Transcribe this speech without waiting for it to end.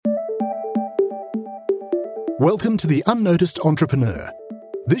Welcome to The Unnoticed Entrepreneur.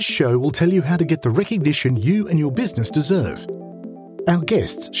 This show will tell you how to get the recognition you and your business deserve. Our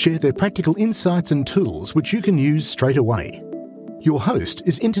guests share their practical insights and tools which you can use straight away. Your host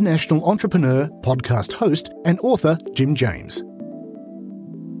is international entrepreneur, podcast host, and author Jim James.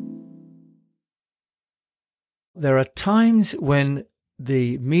 There are times when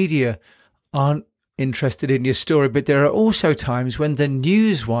the media aren't interested in your story, but there are also times when the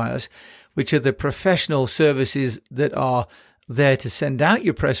news wires, which are the professional services that are there to send out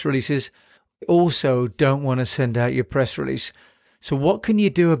your press releases, also don't want to send out your press release. So what can you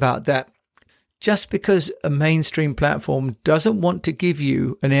do about that? Just because a mainstream platform doesn't want to give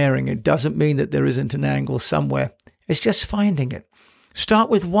you an airing, it doesn't mean that there isn't an angle somewhere. It's just finding it. Start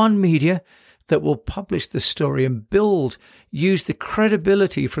with one media that will publish the story and use the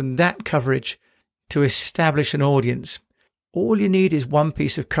credibility from that coverage to establish an audience. All you need is one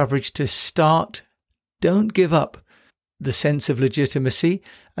piece of coverage to start. Don't give up the sense of legitimacy,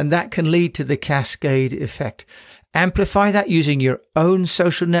 and that can lead to the cascade effect. Amplify that using your own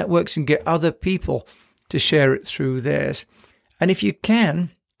social networks and get other people to share it through theirs. And if you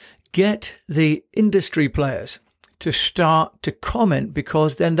can, get the industry players to start to comment,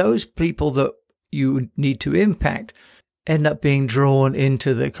 because then those people that you need to impact end up being drawn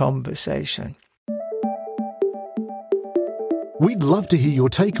into the conversation. We'd love to hear your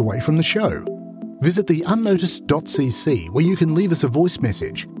takeaway from the show. Visit theunnoticed.cc where you can leave us a voice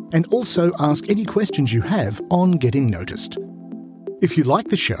message and also ask any questions you have on getting noticed. If you like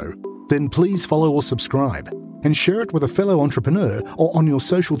the show, then please follow or subscribe and share it with a fellow entrepreneur or on your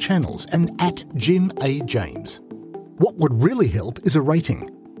social channels and at Jim A. James. What would really help is a rating.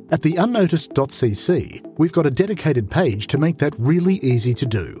 At theunnoticed.cc, we've got a dedicated page to make that really easy to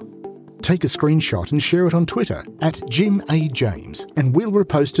do. Take a screenshot and share it on Twitter at Jim A. James, and we'll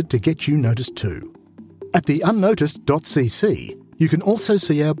repost it to get you noticed too. At theunnoticed.cc, you can also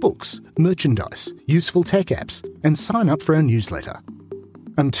see our books, merchandise, useful tech apps, and sign up for our newsletter.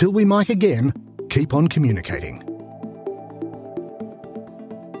 Until we mic again, keep on communicating.